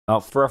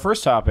For our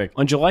first topic,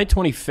 on July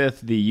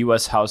 25th, the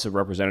U.S. House of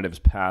Representatives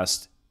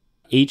passed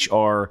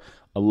H.R.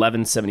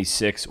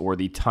 1176, or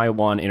the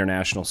Taiwan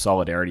International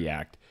Solidarity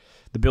Act.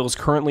 The bill is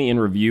currently in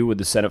review with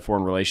the Senate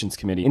Foreign Relations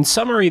Committee. In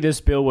summary,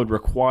 this bill would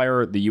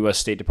require the U.S.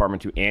 State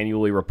Department to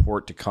annually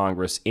report to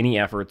Congress any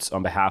efforts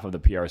on behalf of the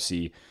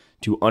PRC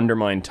to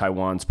undermine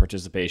Taiwan's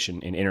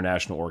participation in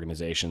international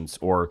organizations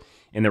or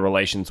in their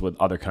relations with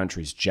other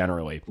countries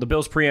generally. The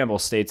bill's preamble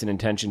states an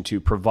intention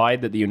to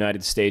provide that the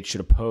United States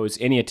should oppose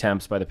any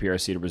attempts by the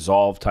PRC to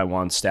resolve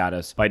Taiwan's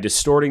status by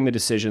distorting the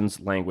decisions,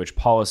 language,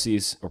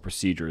 policies, or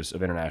procedures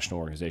of international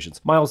organizations.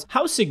 Miles,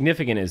 how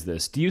significant is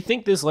this? Do you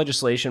think this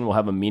legislation will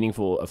have a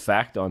meaningful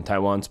effect on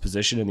Taiwan's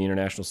position in the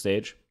international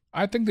stage?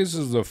 I think this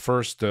is the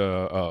first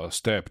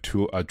step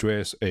to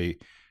address a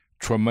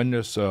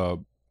tremendous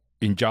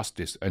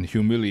injustice and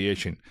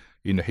humiliation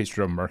in the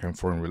history of American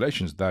foreign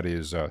relations. That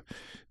is the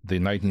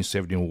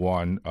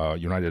 1971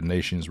 United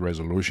Nations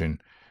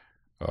Resolution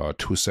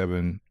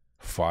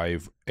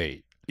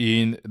 2758.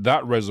 In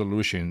that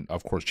resolution,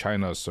 of course,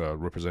 China's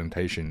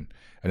representation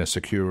and the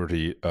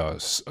Security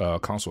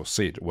Council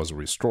seat was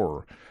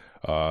restored.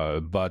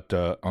 But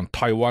on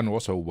Taiwan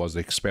also was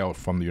expelled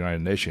from the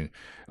United Nations.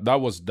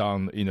 That was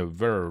done in a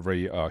very,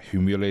 very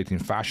humiliating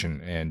fashion,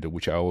 and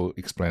which I will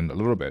explain a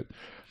little bit.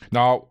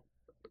 Now,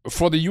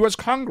 for the U.S.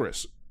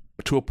 Congress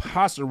to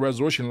pass a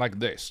resolution like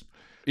this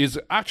is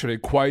actually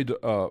quite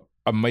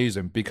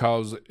amazing,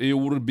 because it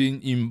would have been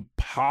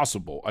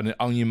impossible and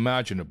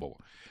unimaginable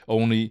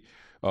only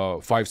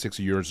 5-6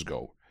 years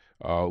ago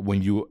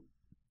when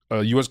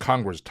U.S.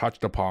 Congress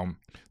touched upon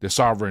the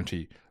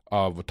sovereignty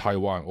of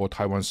Taiwan or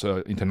Taiwan's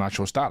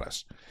international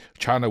status.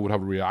 China would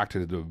have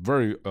reacted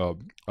very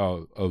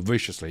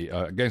viciously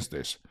against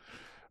this.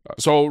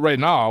 So right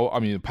now, I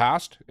mean, it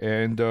passed,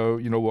 and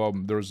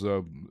there's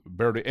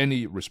barely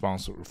any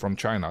response from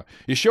China.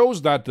 It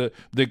shows that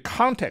the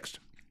context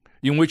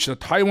in which the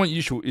Taiwan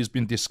issue is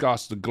being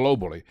discussed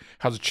globally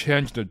has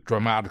changed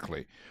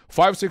dramatically.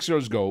 5-6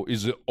 years ago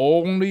is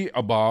only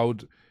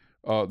about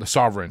the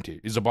sovereignty.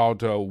 It's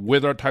about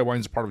whether Taiwan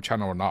is part of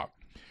China or not.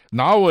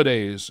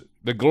 Nowadays,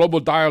 the global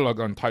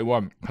dialogue on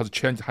Taiwan has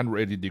changed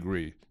 180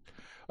 degrees.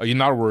 In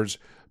other words,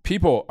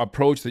 people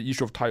approach the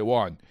issue of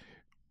Taiwan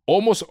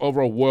almost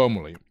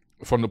overwhelmingly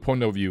from the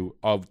point of view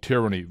of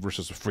tyranny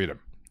versus freedom.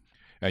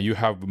 And you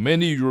have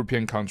many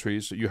European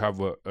countries, you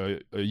have a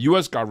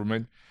U.S.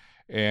 government,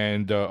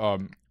 and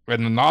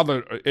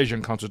another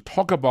Asian country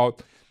talk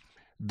about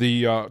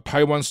the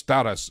Taiwan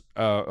status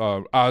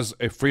as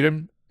a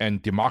freedom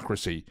and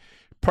democracy,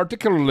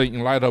 particularly in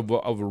light of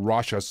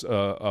Russia's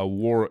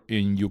war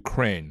in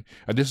Ukraine.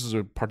 And this is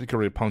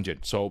particularly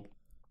pungent. So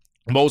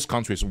most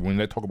countries, when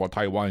they talk about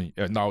Taiwan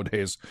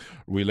nowadays,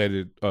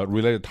 related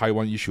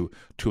Taiwan issue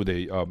to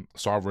the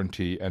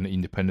sovereignty and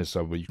independence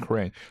of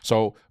Ukraine.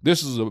 So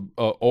this is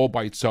all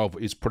by itself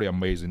is pretty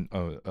amazing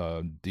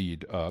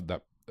deed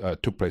that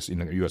took place in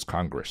the U.S.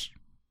 Congress.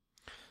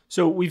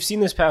 So we've seen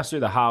this pass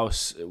through the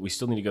House. We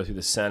still need to go through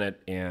the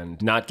Senate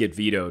and not get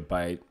vetoed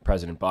by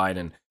President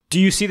Biden. Do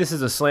you see this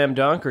as a slam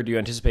dunk, or do you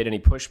anticipate any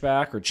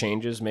pushback or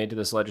changes made to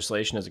this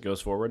legislation as it goes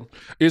forward?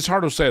 It's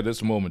hard to say at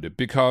this moment,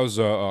 because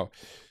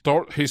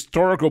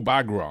historical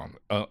background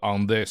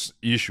on this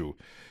issue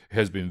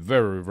has been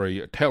very,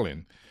 very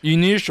telling.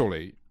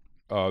 Initially,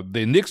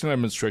 the Nixon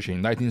administration in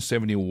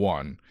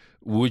 1971,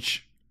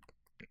 which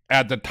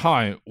at the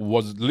time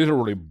was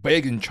literally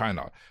begging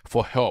China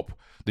for help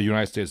the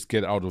United States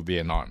get out of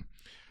Vietnam.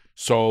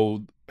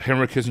 So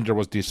Henry Kissinger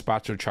was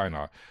dispatched to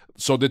China.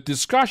 So the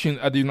discussion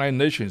at the United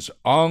Nations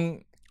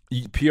on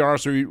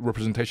PRC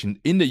representation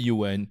in the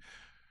UN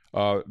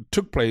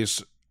took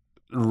place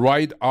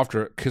right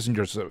after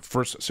Kissinger's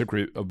first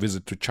secret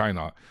visit to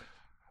China.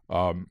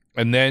 And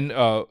then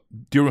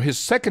during his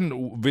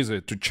second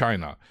visit to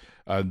China,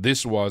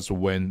 this was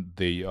when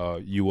the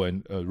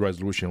UN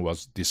resolution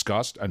was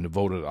discussed and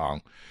voted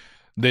on.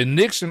 The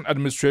Nixon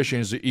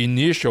administration's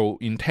initial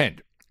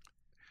intent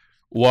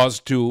was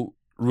to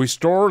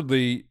restore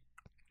the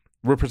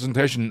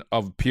representation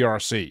of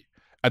PRC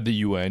at the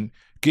UN,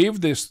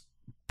 give this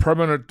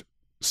permanent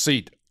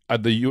seat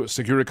at the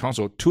Security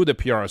Council to the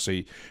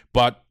PRC,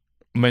 but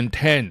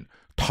maintain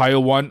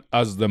Taiwan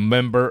as the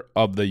member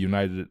of the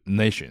United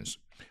Nations.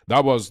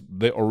 That was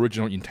the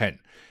original intent.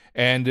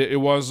 And it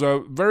was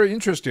very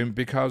interesting,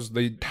 because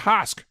the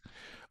task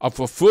of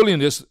fulfilling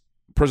this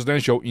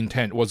presidential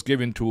intent was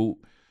given to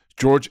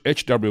George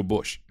H.W.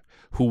 Bush,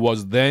 who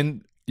was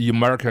then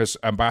America's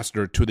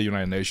ambassador to the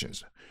United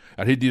Nations.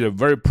 And he did a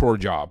very poor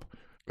job.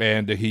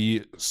 And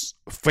he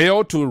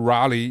failed to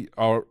rally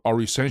our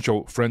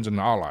essential friends and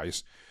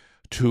allies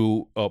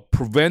to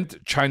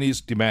prevent Chinese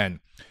demand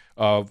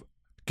of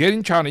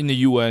getting China in the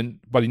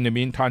UN, but in the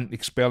meantime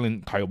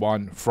expelling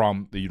Taiwan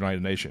from the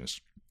United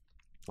Nations.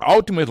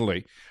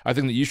 Ultimately, I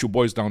think the issue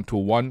boils down to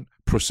one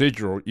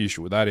procedural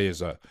issue. That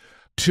is,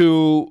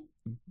 to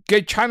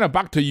get China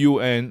back to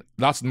UN,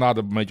 that's not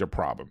a major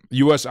problem. The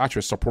U.S.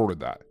 actually supported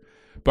that.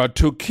 But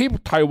to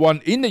keep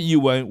Taiwan in the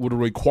UN would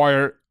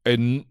require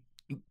a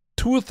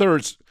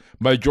 2/3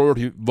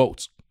 majority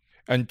votes.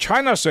 And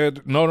China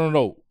said,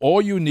 no.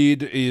 All you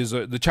need is,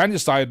 the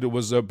Chinese side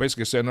was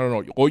basically saying,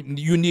 no. All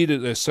you need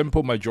is a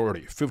simple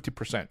majority,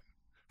 50%,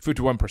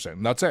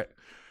 51%. That's it.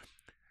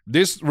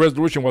 This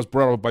resolution was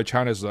brought up by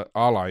China's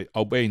ally,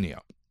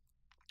 Albania,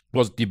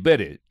 was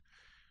debated.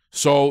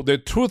 So the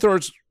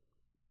two-thirds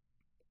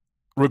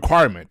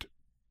requirement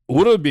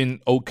would have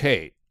been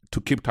okay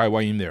to keep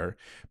Taiwan in there,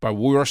 but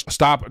we were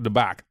stopped at the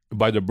back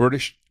by the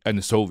British and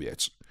the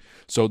Soviets.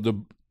 So the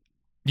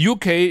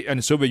UK and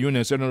the Soviet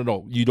Union said,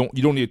 no, you don't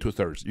need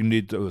two-thirds. You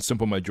need a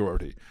simple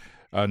majority.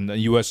 And the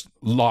U.S.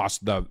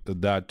 lost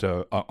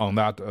that on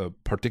that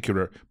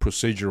particular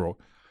procedural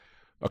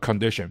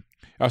condition.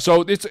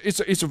 So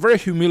it's very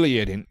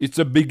humiliating. It's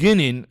the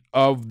beginning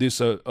of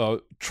this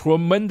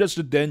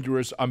tremendously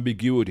dangerous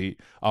ambiguity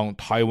on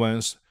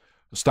Taiwan's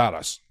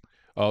status.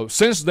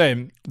 Since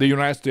then, the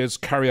United States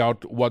carry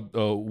out what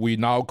we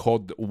now call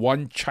the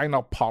One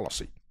China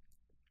policy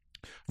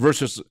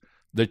versus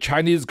the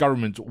Chinese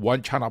government's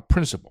One China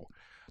principle.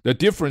 The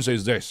difference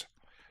is this.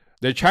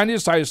 The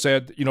Chinese side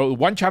said,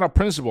 One China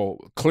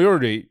principle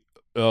clearly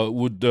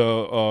would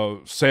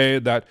say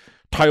that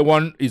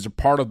Taiwan is a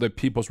part of the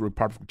People's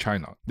Republic of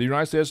China. The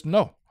United States,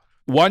 no.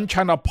 One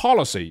China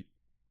policy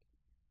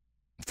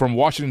from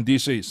Washington,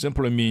 D.C.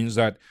 simply means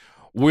that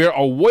we're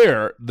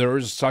aware there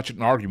is such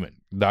an argument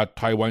that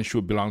Taiwan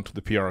should belong to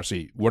the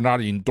PRC. We're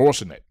not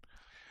endorsing it.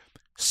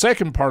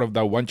 Second part of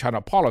that One China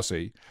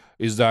policy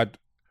is that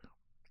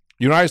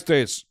the United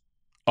States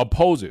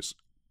opposes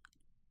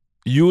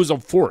use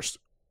of force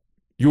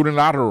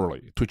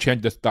unilaterally to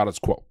change the status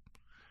quo.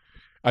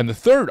 And the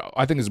third,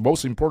 I think, is the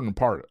most important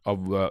part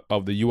of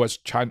the U.S.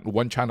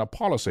 One China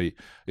policy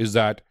is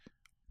that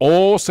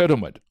all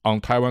settlement on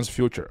Taiwan's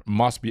future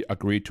must be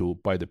agreed to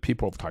by the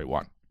people of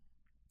Taiwan.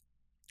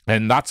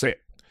 And that's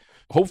it.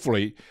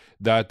 Hopefully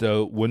that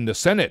when the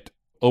Senate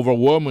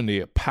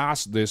overwhelmingly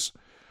pass this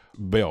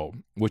bill,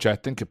 which I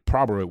think it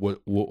probably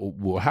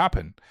will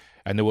happen,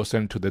 and it will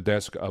send to the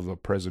desk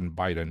of President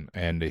Biden,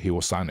 and he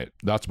will sign it.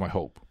 That's my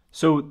hope.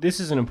 So this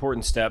is an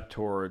important step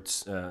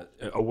towards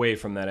away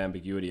from that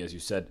ambiguity, as you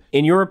said.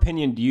 In your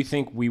opinion, do you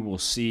think we will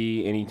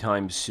see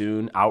anytime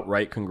soon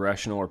outright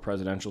congressional or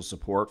presidential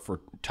support for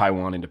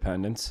Taiwan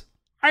independence?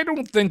 I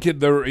don't think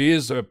there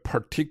is a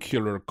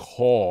particular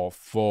call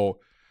for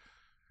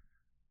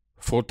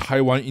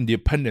Taiwan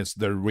independence.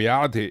 The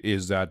reality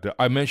is that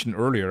I mentioned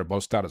earlier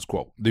about status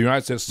quo. The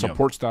United States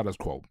supports status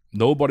quo.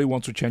 Nobody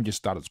wants to change the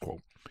status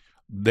quo.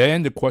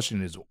 Then the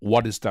question is,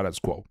 what is status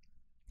quo?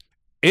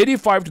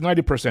 85 to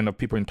 90% of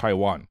people in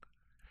Taiwan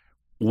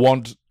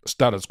want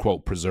status quo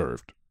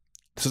preserved.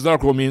 Status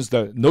quo means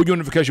that no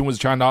unification with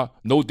China,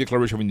 no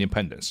declaration of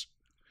independence.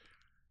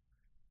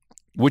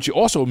 Which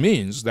also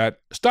means that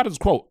status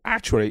quo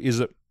actually is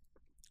a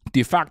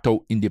de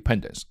facto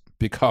independence,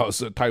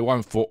 because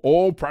Taiwan, for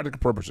all practical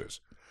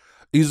purposes,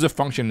 is a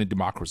functioning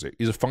democracy,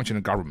 is a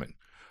functioning government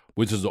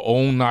with its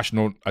own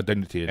national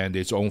identity and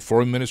its own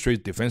foreign ministry,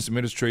 defense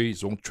ministry,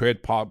 its own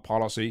trade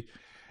policy.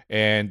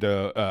 And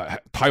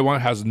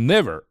Taiwan has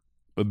never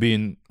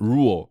been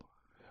ruled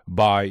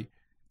by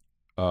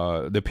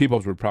the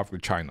People's Republic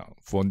of China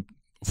for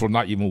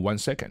not even 1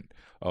 second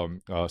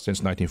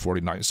since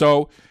 1949.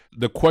 So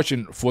the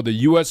question for the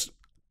U.S.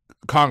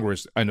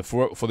 Congress and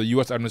for the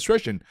U.S.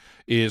 administration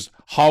is,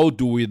 how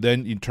do we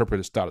then interpret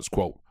the status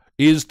quo?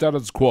 Is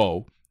status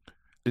quo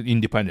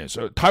independence?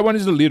 Taiwan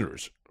is the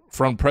leaders,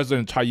 from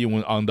President Tsai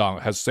Ing-wen on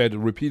down, has said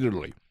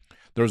repeatedly,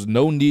 there's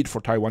no need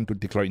for Taiwan to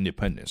declare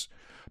independence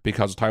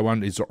because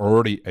Taiwan is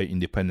already an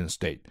independent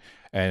state,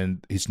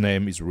 and its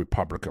name is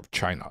Republic of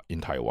China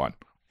in Taiwan.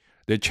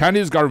 The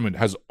Chinese government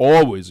has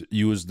always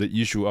used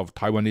the issue of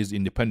Taiwanese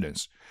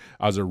independence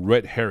as a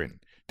red herring,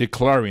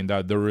 declaring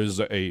that there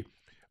is a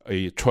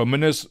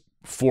tremendous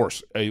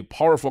force, a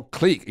powerful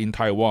clique in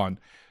Taiwan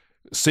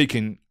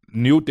seeking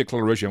new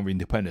declaration of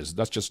independence.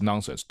 That's just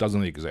nonsense.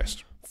 Doesn't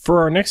exist.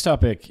 For our next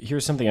topic,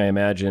 here's something I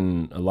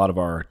imagine a lot of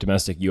our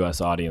domestic U.S.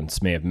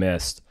 audience may have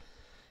missed.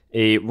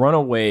 A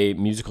runaway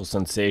musical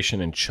sensation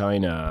in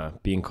China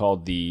being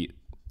called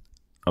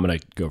I'm going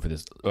to go for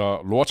this.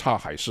 罗刹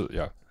海市,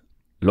 yeah.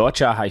 罗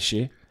刹海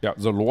市? Yeah,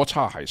 the 罗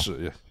刹海市,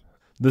 yeah.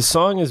 The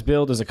song is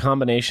billed as a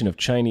combination of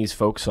Chinese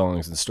folk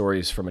songs and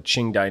stories from a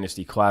Qing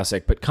dynasty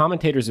classic, but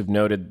commentators have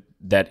noted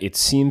that it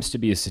seems to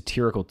be a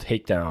satirical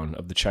takedown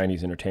of the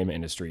Chinese entertainment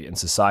industry and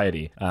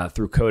society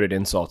through coded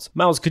insults.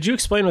 Miles, could you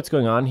explain what's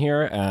going on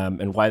here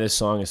and why this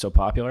song is so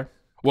popular?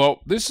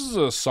 Well, this is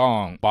a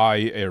song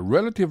by a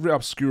relatively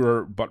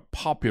obscure but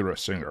popular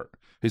singer.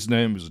 His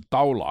name is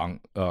Dao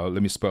Lang.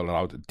 Let me spell it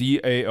out.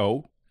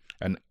 D-A-O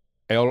and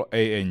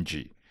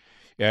L-A-N-G.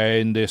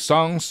 And the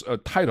song's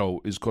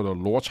title is called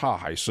罗刹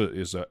海市,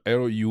 is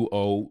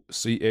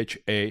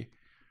L-U-O-C-H-A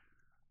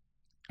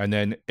and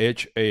then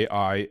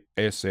H-A-I-S-H-I.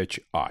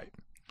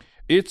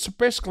 It's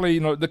basically,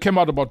 they came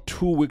out about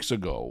 2 weeks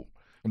ago.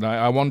 And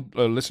I want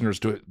listeners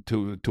to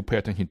pay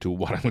attention to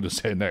what I'm going to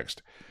say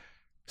next.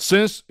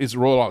 Since its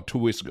rollout 2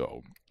 weeks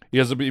ago, it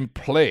has been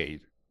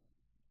played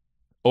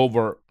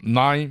over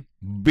 9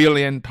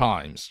 billion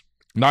times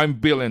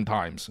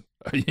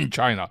in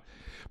China.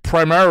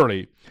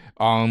 primarily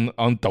on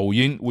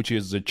Douyin, which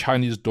is the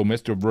Chinese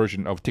domestic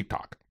version of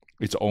TikTok.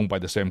 It's owned by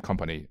the same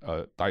company,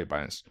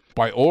 ByteDance.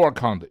 By all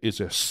accounts,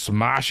 it's a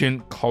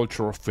smashing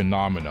cultural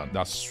phenomenon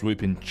that's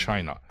sweeping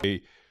China.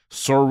 A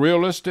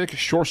surrealistic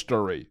short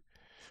story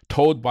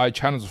told by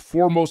China's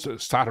foremost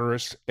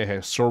satirist, a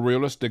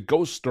surrealistic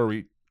ghost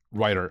story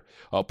writer,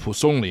 Pu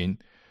Songlin.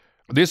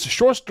 This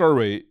short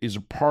story is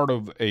part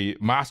of a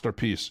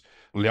masterpiece,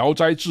 聊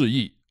斋志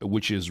异,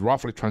 which is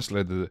roughly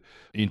translated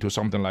into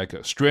something like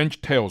Strange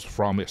Tales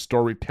from a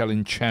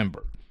Storytelling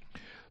Chamber.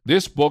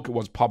 This book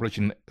was published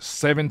in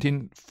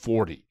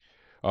 1740,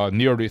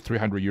 nearly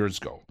 300 years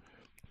ago.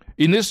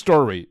 In this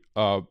story,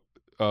 Pu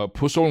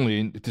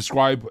Songlin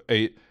described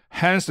a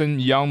handsome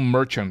young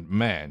merchant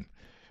man.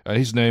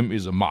 His name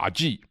is Ma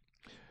Ji,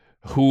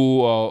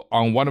 who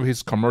on one of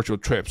his commercial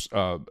trips,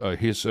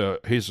 his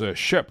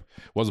ship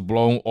was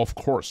blown off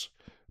course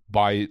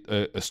by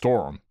a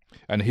storm,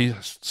 and he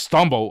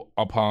stumbled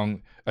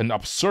upon an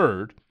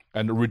absurd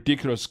and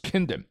ridiculous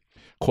kingdom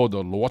called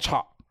the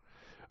Luocha,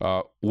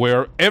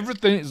 where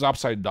everything is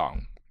upside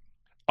down.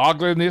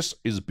 Ugliness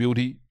is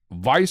beauty,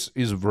 vice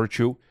is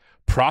virtue,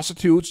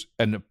 prostitutes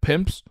and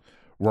pimps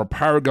were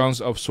paragons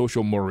of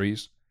social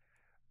mores.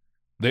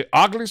 The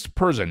ugliest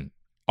person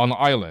on the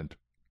island,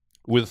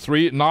 with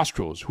 3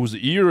 nostrils whose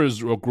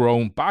ears were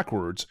grown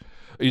backwards,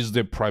 is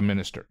the prime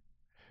minister.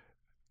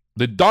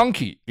 The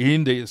donkey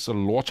in this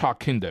Luocha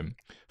kingdom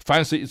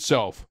fancies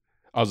itself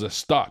as a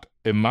stud,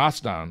 a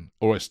mustang,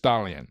 or a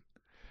stallion.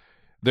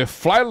 The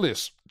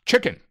flightless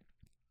chicken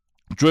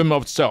dreams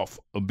of itself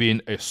of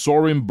being a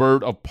soaring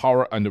bird of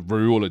power and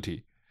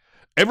virility.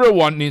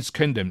 Everyone in its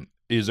kingdom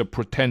is a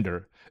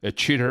pretender, a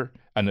cheater,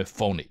 and a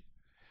phony.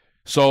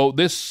 So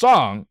this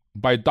song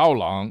by Dao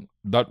Lang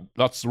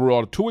that's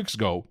wrote 2 weeks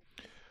ago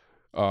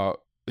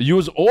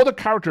used all the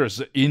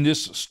characters in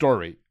this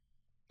story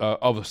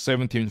of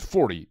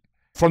 1740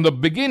 from the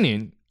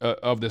beginning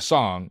of the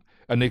song,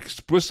 and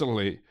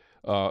explicitly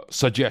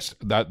suggests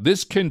that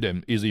this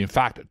kingdom is in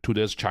fact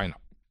today's China.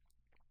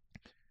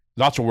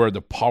 That's where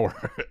the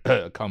power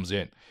comes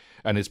in,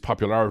 and its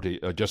popularity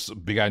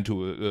just began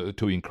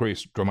to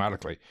increase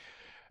dramatically.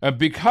 And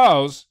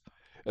because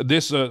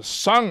this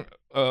song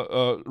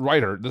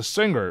writer, the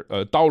singer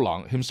Dao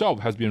Lang himself,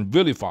 has been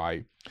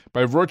vilified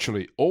by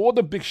virtually all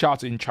the big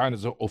shots in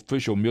China's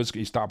official music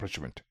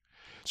establishment.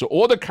 So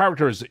all the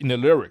characters in the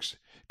lyrics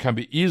can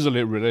be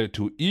easily related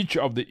to each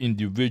of the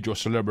individual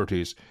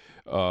celebrities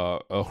who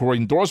are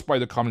endorsed by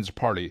the Communist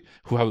Party,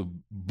 who have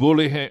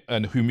bullied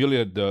and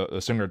humiliated the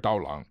singer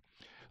Dao Lang.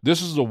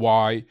 This is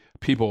why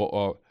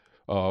people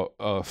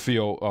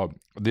feel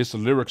these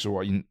lyrics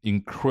were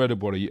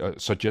incredibly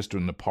suggestive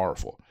and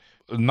powerful.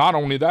 Not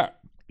only that,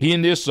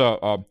 in this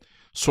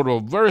sort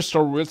of very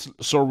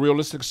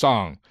surrealistic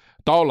song,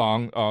 Dao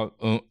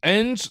Lang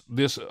ends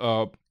this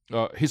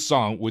his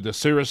song with a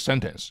serious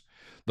sentence.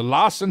 The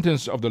last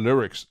sentence of the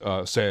lyrics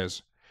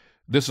says,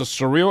 "This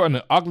surreal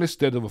and ugly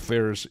state of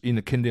affairs in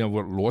the kingdom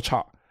of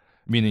Luocha,"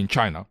 meaning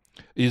China,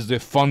 "is the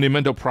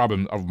fundamental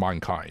problem of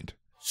mankind."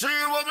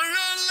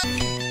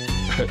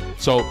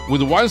 So,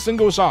 with one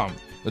single song,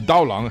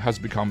 Dao Lang has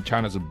become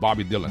China's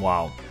Bobby Dylan.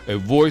 Wow. A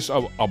voice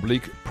of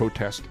oblique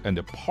protest and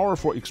a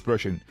powerful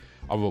expression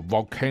of a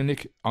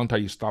volcanic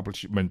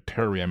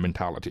anti-establishmentarian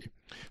mentality.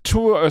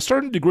 To a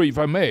certain degree, if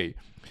I may,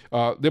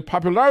 the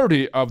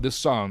popularity of this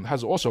song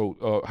has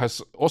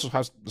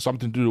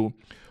something to do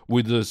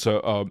with this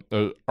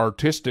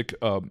artistic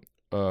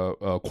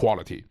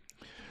quality.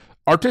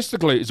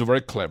 Artistically, it's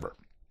very clever.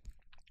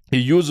 He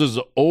uses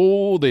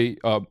all the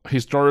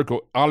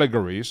historical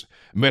allegories,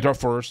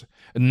 metaphors,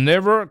 and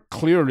never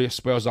clearly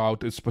spells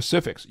out the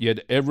specifics,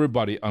 yet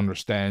everybody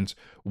understands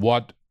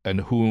what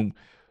and whom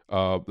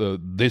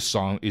this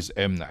song is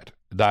aimed at.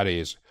 That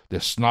is, the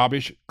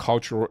snobbish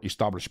cultural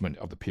establishment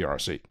of the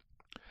PRC.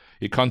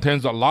 It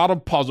contains a lot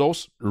of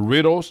puzzles,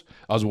 riddles,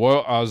 as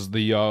well as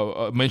the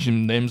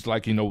mentioned names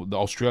like, the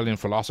Australian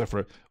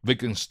philosopher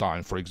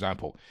Wittgenstein, for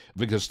example.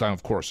 Wittgenstein,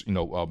 of course,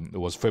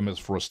 was famous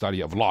for a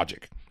study of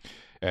logic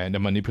and the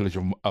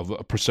manipulation of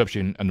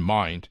perception and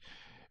mind.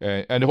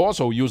 And he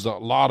also used a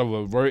lot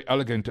of very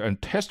elegant and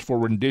tasteful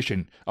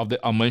rendition of the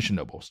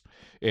unmentionables.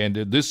 And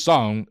this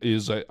song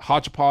is a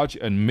hodgepodge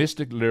and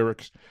mystic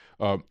lyrics.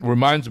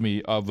 Reminds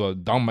me of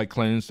Don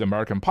McLean's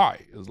American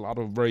Pie. There's a lot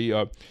of very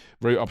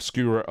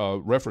obscure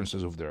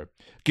references over there,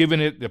 giving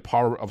it the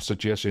power of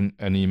suggestion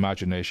and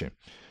imagination.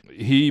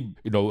 He,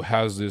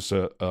 has this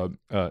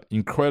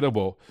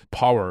incredible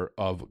power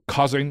of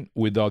cussing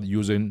without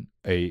using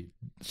a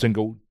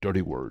single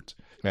dirty word,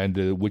 and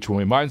which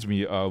reminds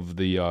me of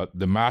the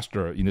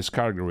master in this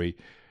category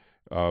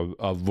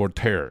of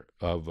Voltaire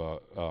of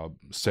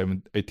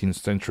 18th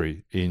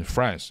century in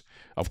France.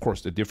 Of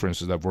course, the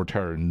difference is that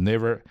Voltaire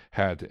never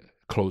had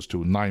close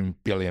to 9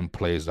 billion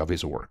plays of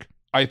his work.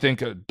 I think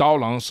Dao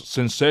Lang's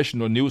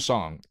sensational new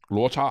song,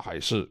 罗刹海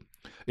市,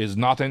 is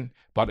nothing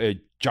but a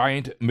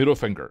giant middle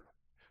finger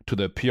to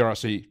the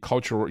PRC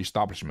cultural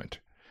establishment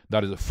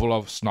that is full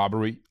of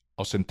snobbery,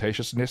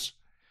 ostentatiousness,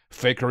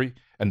 fakery,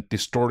 and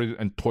distorted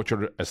and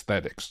tortured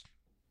aesthetics.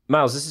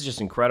 Miles, this is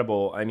just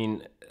incredible. I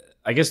mean,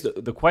 I guess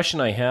the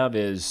question I have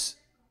is,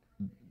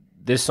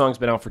 this song's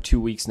been out for 2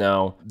 weeks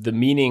now. The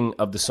meaning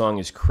of the song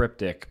is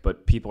cryptic,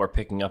 but people are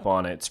picking up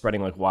on it,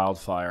 spreading like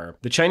wildfire.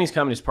 The Chinese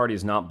Communist Party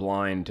is not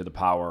blind to the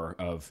power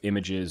of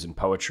images and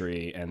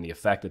poetry and the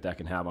effect that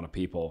can have on a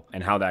people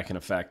and how that can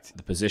affect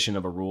the position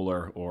of a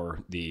ruler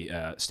or the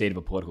state of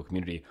a political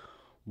community.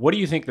 What do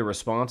you think the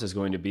response is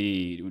going to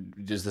be?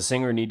 Does the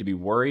singer need to be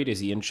worried? Is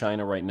he in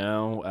China right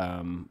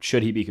now?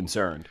 Should he be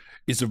concerned?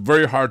 It's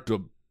very hard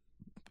to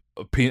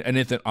pin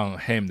anything on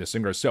him, the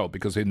singer itself,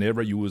 because he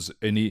never used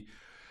any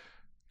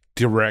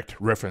direct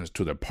reference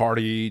to the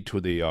party, to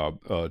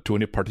to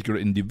any particular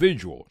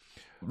individual.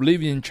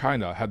 Living in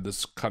China had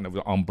this kind of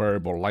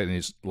unbearable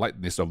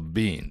lightness of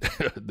being.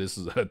 This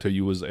is to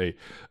use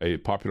a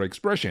popular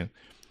expression.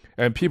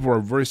 And people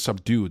are very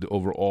subdued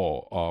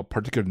overall,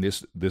 particularly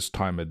this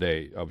time of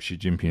day of Xi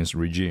Jinping's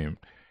regime.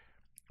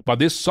 But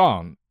this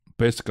song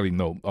basically,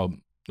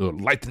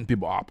 lightened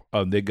people up.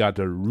 They got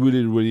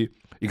really, really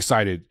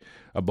excited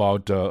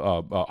about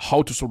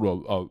how to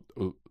sort of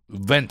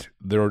vent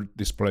their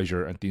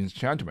displeasure and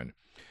disenchantment.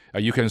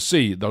 You can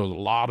see there's a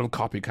lot of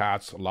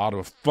copycats, a lot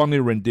of funny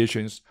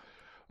renditions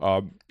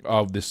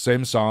of the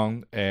same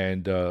song,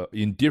 and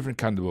in different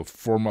kind of a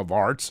form of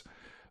arts,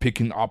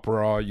 Peking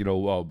opera,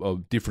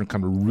 different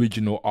kind of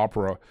regional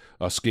opera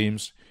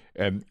schemes.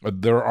 And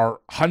there are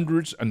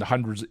hundreds and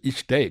hundreds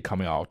each day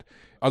coming out.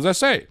 As I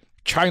say,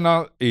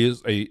 China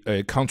is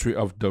a country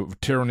of the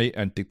tyranny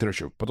and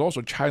dictatorship, but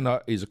also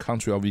China is a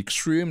country of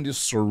extremely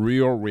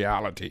surreal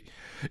reality.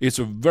 It's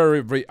very,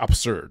 very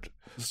absurd.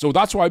 So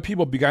that's why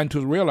people began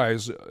to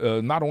realize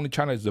not only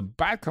China is a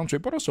bad country,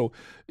 but also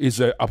is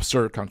an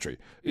absurd country,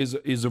 is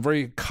a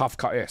very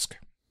Kafkaesque.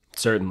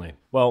 Certainly.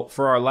 Well,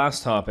 for our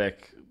last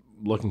topic,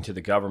 looking to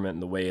the government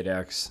and the way it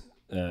acts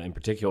in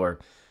particular,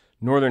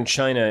 northern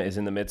China is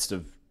in the midst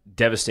of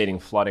devastating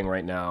flooding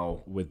right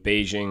now, with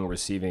Beijing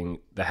receiving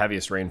the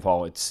heaviest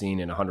rainfall it's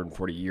seen in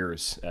 140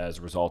 years as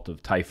a result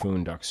of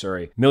Typhoon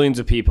Doksuri. Millions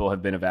of people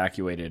have been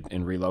evacuated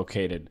and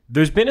relocated.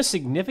 There's been a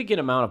significant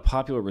amount of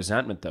popular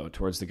resentment, though,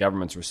 towards the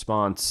government's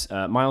response.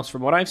 Miles,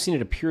 from what I've seen,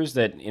 it appears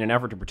that in an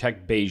effort to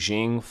protect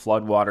Beijing,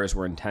 floodwaters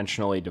were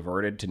intentionally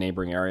diverted to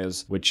neighboring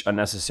areas, which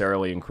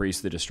unnecessarily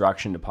increased the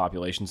destruction to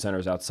population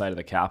centers outside of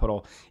the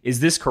capital. Is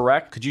this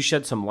correct? Could you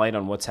shed some light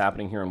on what's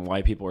happening here and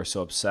why people are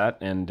so upset?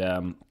 And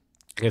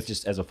I guess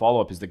just as a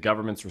follow-up, is the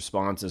government's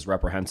response as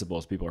reprehensible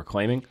as people are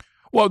claiming?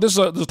 Well, this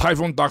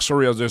Typhoon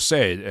Doksuri, as I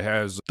said,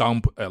 has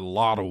dumped a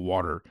lot of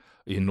water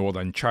in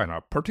northern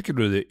China,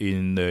 particularly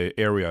in the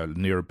area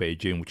near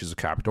Beijing, which is the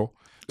capital.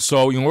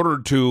 So in order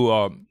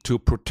to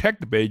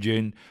protect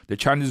Beijing, the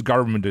Chinese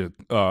government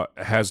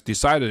has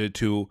decided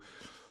to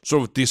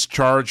sort of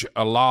discharge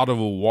a lot of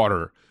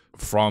water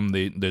from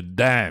the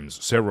dams,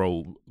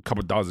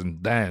 couple dozen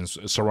dams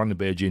surrounding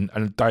Beijing,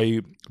 and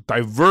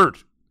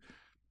divert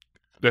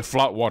the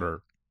flood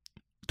water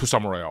to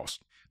somewhere else.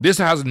 This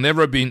has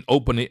never been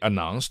openly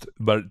announced,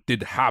 but it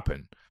did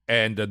happen.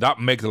 And that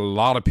makes a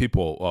lot of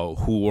people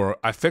who were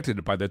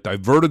affected by the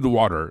diverted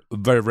water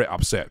very, very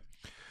upset.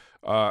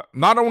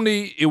 Not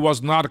only it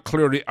was not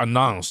clearly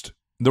announced,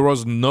 there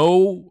was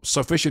no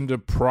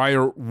sufficient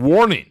prior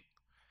warning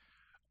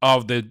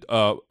of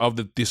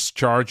the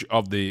discharge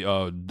of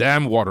the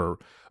dam water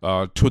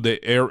to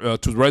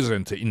the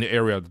residents in the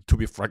area to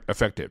be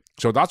affected.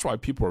 So that's why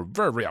people are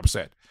very, very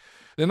upset.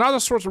 Another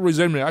source of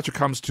resentment actually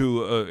comes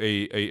to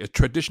a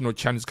traditional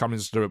Chinese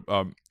communist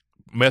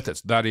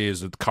methods, that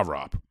is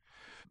cover-up.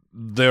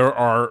 There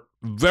are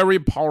very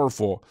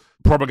powerful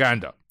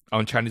propaganda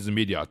on Chinese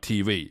media,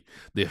 TV,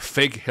 the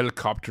fake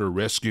helicopter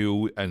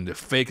rescue and the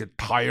fake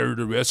tired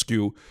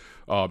rescue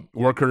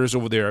workers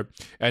over there.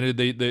 And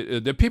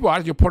the people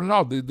actually pointing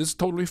out this is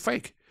totally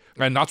fake.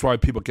 And that's why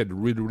people get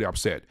really, really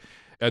upset.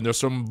 And there's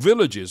some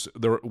villages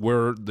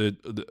where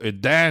a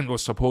dam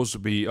was supposed to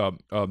be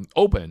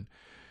open.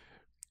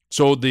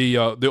 So the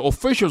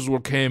officials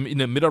came in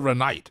the middle of the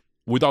night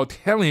without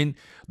telling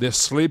the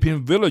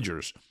sleeping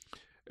villagers.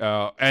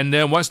 And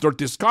then once they're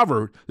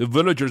discovered, the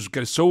villagers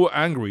get so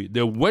angry,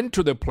 they went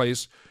to the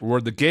place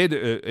where the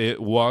gate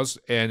was,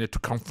 and to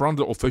confront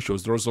the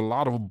officials. There was a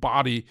lot of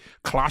body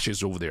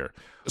clashes over there.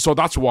 So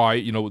that's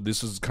why,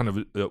 this is kind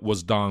of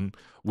was done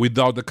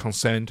without the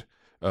consent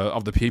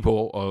of the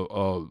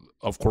people,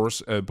 of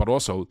course, but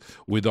also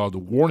without the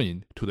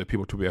warning to the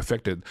people to be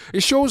affected.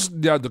 It shows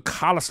the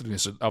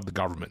callousness of the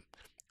government.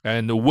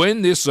 And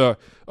when this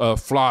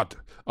flood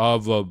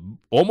of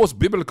almost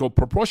biblical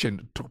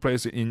proportion took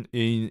place in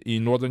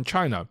northern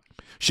China,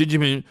 Xi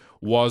Jinping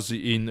was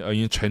in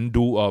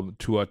Chengdu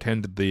to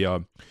attend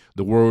the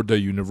World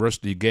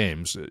University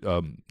Games,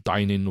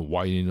 dining,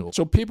 whining.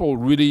 So people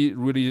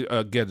really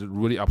get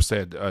really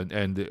upset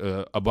and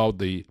about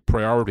the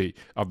priority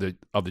of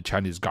the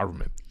Chinese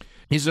government.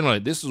 Incidentally,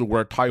 this is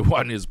where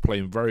Taiwan is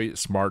playing very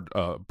smart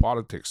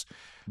politics.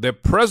 The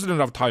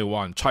president of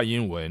Taiwan, Tsai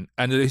Ing-wen,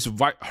 and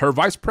her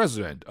vice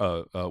president,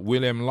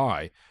 William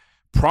Lai,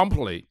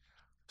 promptly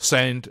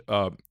sent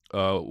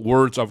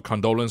words of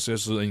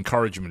condolences and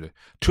encouragement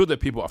to the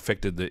people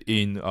affected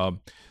in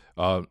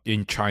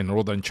China,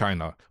 northern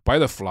China, by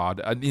the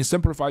flood, and in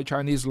simplified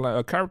Chinese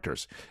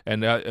characters.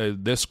 And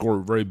this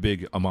scored very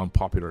big among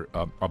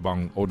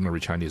ordinary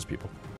Chinese people.